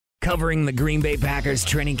Covering the Green Bay Packers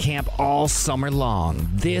training camp all summer long,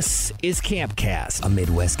 this is Campcast, a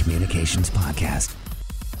Midwest Communications podcast.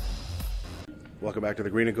 Welcome back to the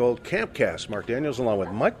Green and Gold Campcast. Mark Daniels along with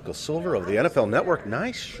Michael Silver of the NFL Network.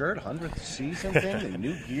 Nice shirt, 100th season thing, the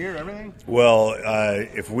new gear, everything. Well,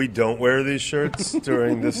 if we don't wear these shirts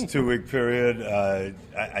during this 2-week period,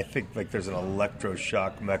 I think like there's an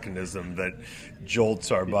electroshock mechanism that jolts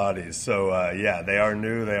our bodies. So, yeah, they are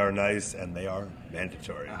new, they are nice, and they are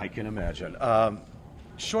mandatory. I can imagine.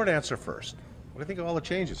 Short answer first. What do you think of all the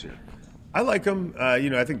changes here? I like them.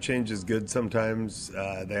 I think change is good sometimes.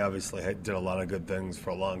 They obviously did a lot of good things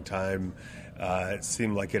for a long time. It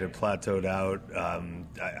seemed like it had plateaued out.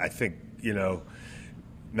 I think,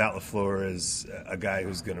 Matt LaFleur is a guy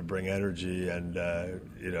who's going to bring energy and,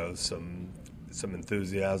 some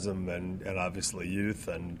enthusiasm and obviously youth.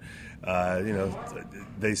 And,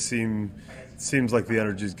 seems like the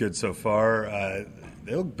energy's good so far.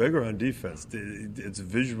 They look bigger on defense. It's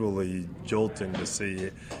visually jolting to see,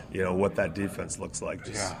 what that defense looks like.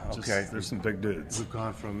 There's some big dudes. We've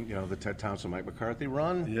gone from, the Ted Thompson, Mike McCarthy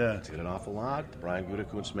run. Yeah. Did an awful lot. Brian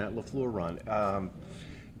Gutekunst, Matt LaFleur run.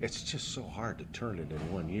 It's just so hard to turn it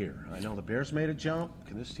in 1 year. I know the Bears made a jump.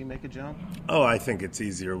 Can this team make a jump? Oh, I think it's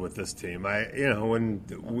easier with this team. When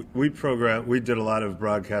we did a lot of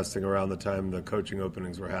broadcasting around the time the coaching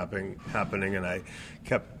openings were happening, and I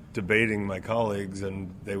kept debating my colleagues,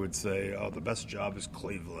 and they would say, "Oh, the best job is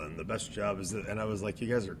Cleveland. The best job is," and I was like,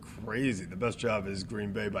 "You guys are crazy. The best job is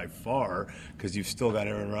Green Bay by far, because you've still got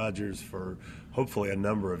Aaron Rodgers for hopefully a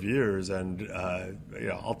number of years, and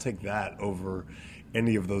I'll take that over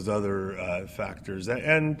any of those other factors."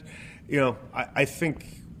 And I think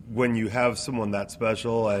when you have someone that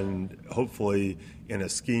special, and hopefully in a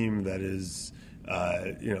scheme that is,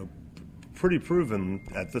 pretty proven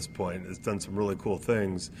at this point, has done some really cool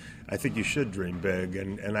things, I think you should dream big.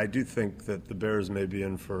 And I do think that the Bears may be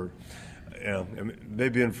in for a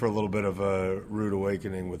little bit of a rude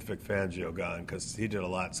awakening with Vic Fangio gone, because he did a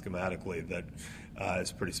lot schematically that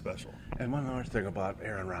is pretty special. And one other thing about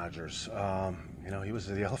Aaron Rodgers, he was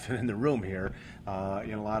the elephant in the room here.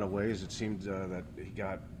 In a lot of ways, it seemed that he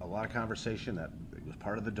got a lot of conversation that was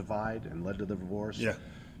part of the divide and led to the divorce. Yeah.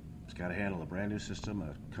 He's got to handle a brand new system,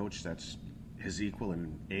 a coach that's his equal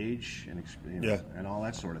in age and experience, and all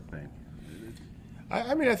that sort of thing.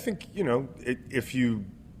 I think if you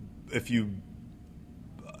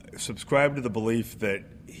subscribe to the belief that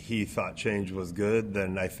he thought change was good,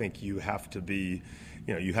 then I think you have to be,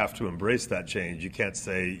 you have to embrace that change. You can't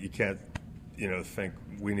think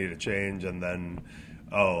we need a change and then,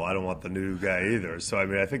 I don't want the new guy either. So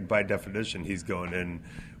I think by definition he's going in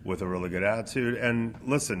with a really good attitude. And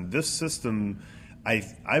listen, this system,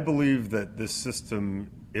 I believe that this system,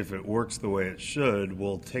 if it works the way it should,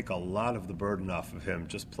 will take a lot of the burden off of him,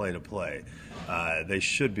 just play to play. They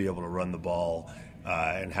should be able to run the ball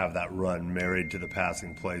and have that run married to the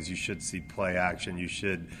passing plays. You should see play action. You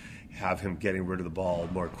should have him getting rid of the ball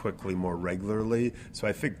more quickly, more regularly. So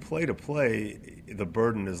I think play to play, the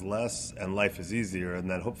burden is less and life is easier, and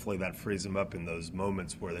then hopefully that frees him up in those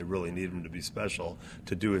moments where they really need him to be special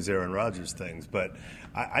to do his Aaron Rodgers things. But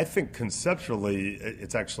I think conceptually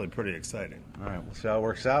it's actually pretty exciting. All right, we'll see how it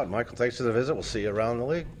works out. Michael, thanks for the visit. We'll see you around the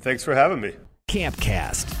league. Thanks for having me.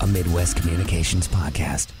 Campcast, a Midwest Communications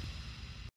podcast.